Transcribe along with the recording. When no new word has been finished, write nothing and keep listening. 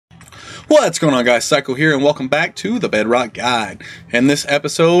What's going on, guys? Cycle here, and welcome back to the Bedrock Guide. In this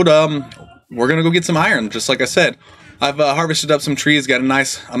episode, we're gonna go get some iron. Just like I said, I've harvested up some trees, got a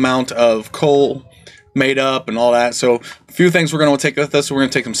nice amount of coal made up and all that. So a few things we're gonna take with us. We're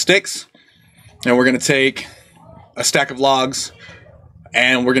gonna take some sticks, and we're gonna take a stack of logs,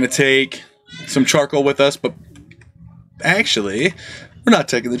 and we're gonna take some charcoal with us. But actually, we're not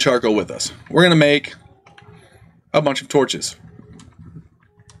taking the charcoal with us. We're gonna make a bunch of torches.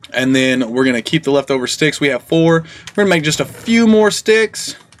 And then we're going to keep the leftover sticks. We have 4. We're going to make just a few more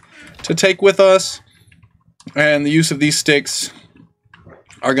sticks to take with us. And the use of these sticks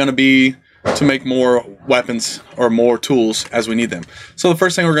are going to be to make more weapons or more tools as we need them. So the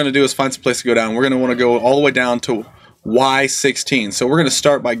first thing we're going to do is find some place to go down. We're going to want to go all the way down to Y16. So we're going to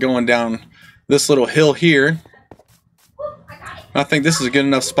start by going down this little hill here. I think this is a good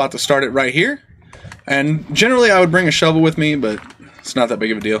enough spot to start it right here. And generally I would bring a shovel with me, but it's not that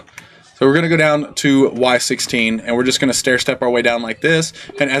big of a deal. So we're going to go down to Y16, and we're just going to stair step our way down like this.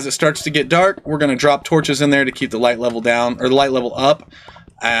 And as it starts to get dark, we're going to drop torches in there to keep the light level down, or the light level up,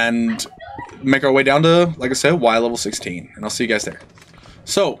 and make our way down to, like I said, Y level 16. And I'll see you guys there.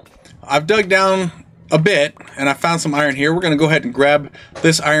 So I've dug down a bit, and I found some iron here. We're going to go ahead and grab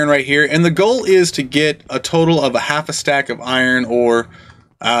this iron right here. And the goal is to get a total of a half a stack of iron, or,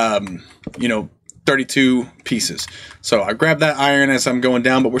 32 pieces. So I grabbed that iron as I'm going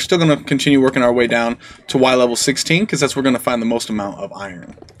down, but we're still going to continue working our way down to Y level 16 because that's where we're going to find the most amount of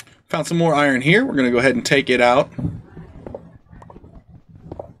iron. Found some more iron here. We're going to go ahead and take it out.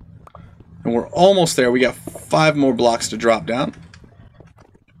 And we're almost there. We got 5 more blocks to drop down.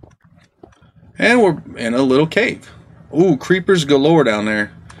 And we're in a little cave. Ooh, creepers galore down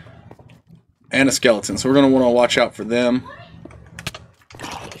there. And a skeleton. So we're going to want to watch out for them.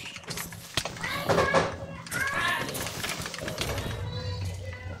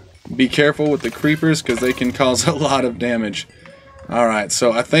 Be careful with the creepers because they can cause a lot of damage. Alright,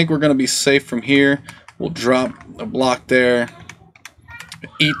 so I think we're going to be safe from here. We'll drop a block there,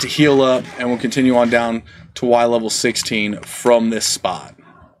 eat to heal up, and we'll continue on down to Y level 16 from this spot.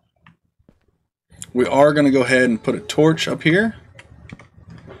 We are going to go ahead and put a torch up here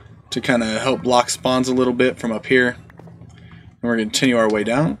to kind of help block spawns a little bit from up here. And we're going to continue our way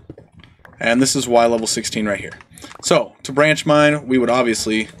down. And this is Y level 16 right here. So, to branch mine, we would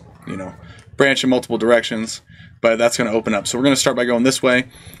obviously branch in multiple directions, but that's going to open up. So we're going to start by going this way.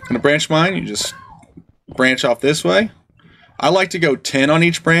 And to branch mine, you just branch off this way. I like to go 10 on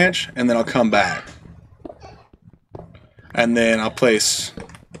each branch, and then I'll come back. And then I'll place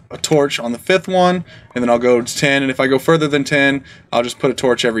a torch on the 5th one, and then I'll go to 10, and if I go further than 10, I'll just put a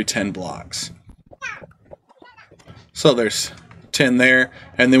torch every 10 blocks. So there's 10 there,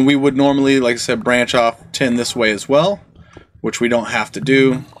 and then we would normally, like I said, branch off 10 this way as well, which we don't have to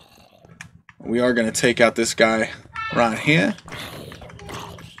do. We are going to take out this guy right here.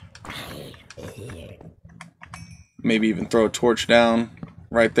 Maybe even throw a torch down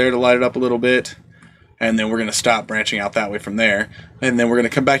right there to light it up a little bit. And then we're going to stop branching out that way from there. And then we're going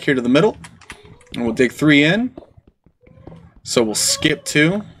to come back here to the middle. And we'll dig 3 in. So we'll skip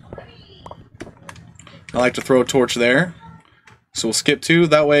 2. I like to throw a torch there. So we'll skip 2.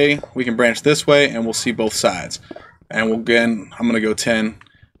 That way we can branch this way and we'll see both sides. And I'm going to go 10.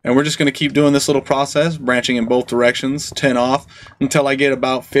 And we're just going to keep doing this little process, branching in both directions, 10 off, until I get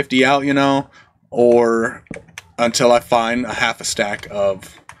about 50 out, or until I find a half a stack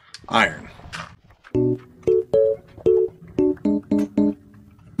of iron.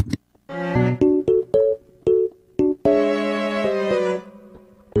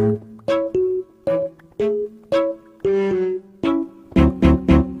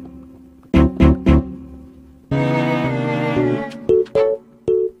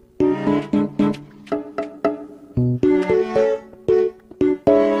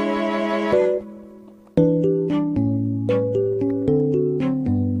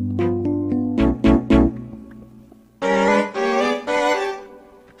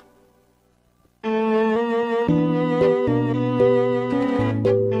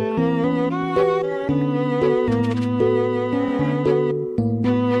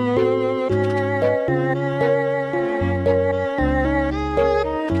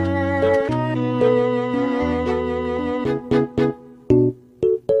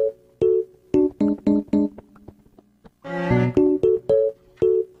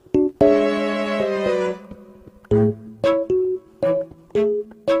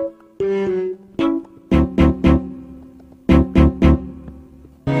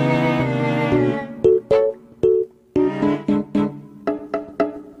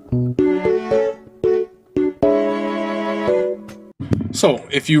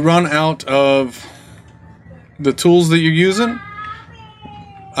 if you run out of the tools that you're using,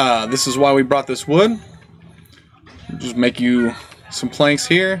 this is why we brought this wood. Just make you some planks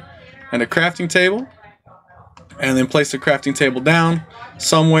here and a crafting table, and then place the crafting table down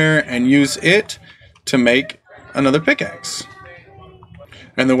somewhere and use it to make another pickaxe.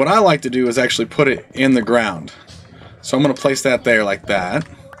 And then what I like to do is actually put it in the ground. So I'm going to place that there like that,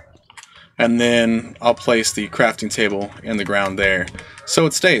 and then I'll place the crafting table in the ground there so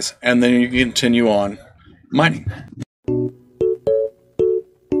it stays, and then you can continue on mining.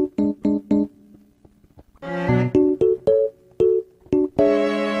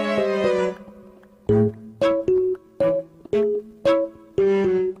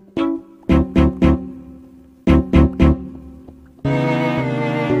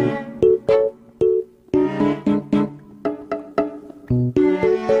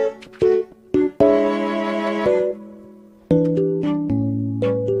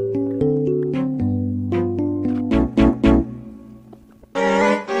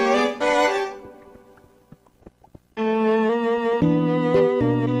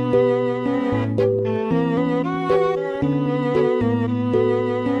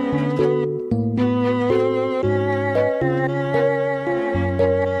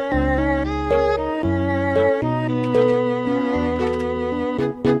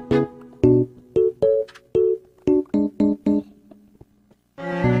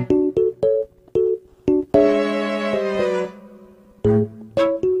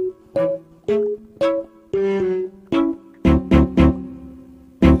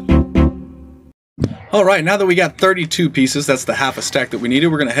 Alright, now that we got 32 pieces, that's the half a stack that we needed,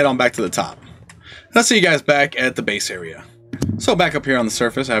 we're going to head on back to the top. And I'll see you guys back at the base area. So back up here on the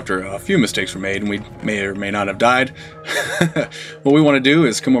surface, after a few mistakes were made, and we may or may not have died, what we want to do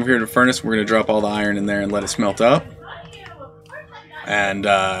is come over here to the furnace. We're going to drop all the iron in there and let it smelt up. And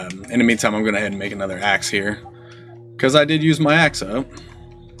in the meantime, I'm going to head and make another axe here, because I did use my axe up.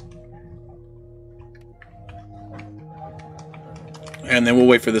 And then we'll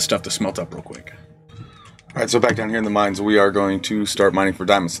wait for this stuff to smelt up real quick. Alright, so back down here in the mines, we are going to start mining for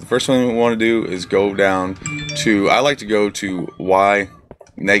diamonds. The first thing we want to do is go down to, I like to go to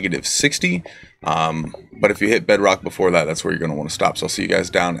Y-60, but if you hit bedrock before that, that's where you're going to want to stop. So I'll see you guys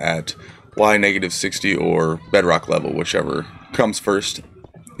down at Y-60 or bedrock level, whichever comes first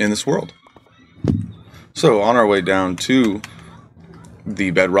in this world. So on our way down to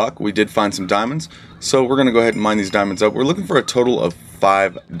the bedrock, we did find some diamonds, so we're going to go ahead and mine these diamonds up. We're looking for a total of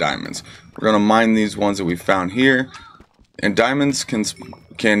 5 diamonds. We're going to mine these ones that we found here, and diamonds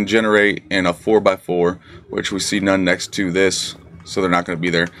can generate in a 4x4, which we see none next to this, so they're not going to be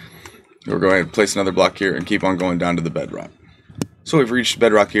there. We're going to place another block here and keep on going down to the bedrock. So we've reached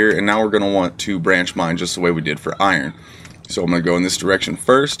bedrock here, and now we're going to want to branch mine just the way we did for iron. So I'm going to go in this direction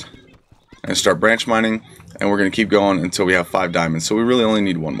first and start branch mining, and we're going to keep going until we have 5 diamonds. So we really only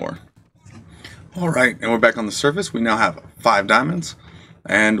need 1 more. Alright, and we're back on the surface. We now have 5 diamonds,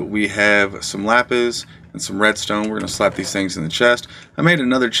 and we have some lapis and some redstone. We're going to slap these things in the chest. I made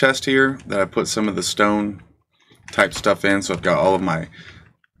another chest here that I put some of the stone type stuff in, so I've got all of my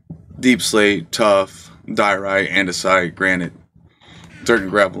deep slate, tuff, diorite, andesite, granite, dirt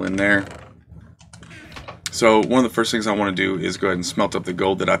and gravel in there. So one of the first things I want to do is go ahead and smelt up the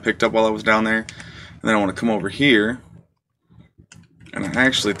gold that I picked up while I was down there. And then I want to come over here, and I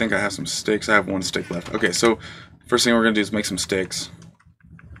actually think I have some sticks. I have 1 stick left. Okay, so first thing we're going to do is make some sticks.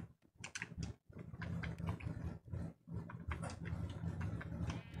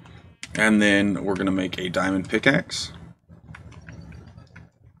 And then we're going to make a diamond pickaxe.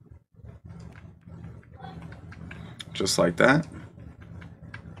 Just like that.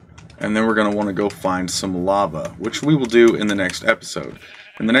 And then we're going to want to go find some lava, which we will do in the next episode.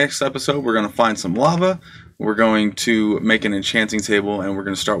 In the next episode, we're going to find some lava, we're going to make an enchanting table, and we're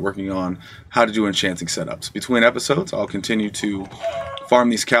going to start working on how to do enchanting setups. Between episodes, I'll continue to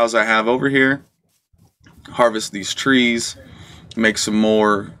farm these cows I have over here, harvest these trees, make some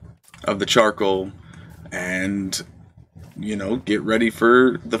more of the charcoal, and, you know, get ready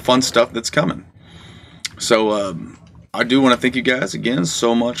for the fun stuff that's coming. So, I do want to thank you guys again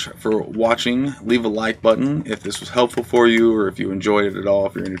so much for watching. Leave a like button if this was helpful for you, or if you enjoyed it at all,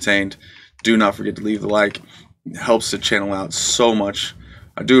 if you're entertained. Do not forget to leave the like. It helps the channel out so much.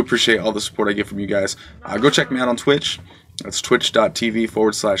 I do appreciate all the support I get from you guys. Go check me out on Twitch. That's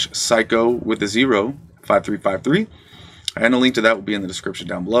twitch.tv/psycho with a 5353. And a link to that will be in the description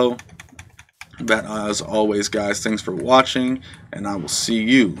down below. That, as always, guys, thanks for watching, and I will see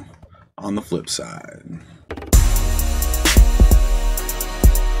you on the flip side.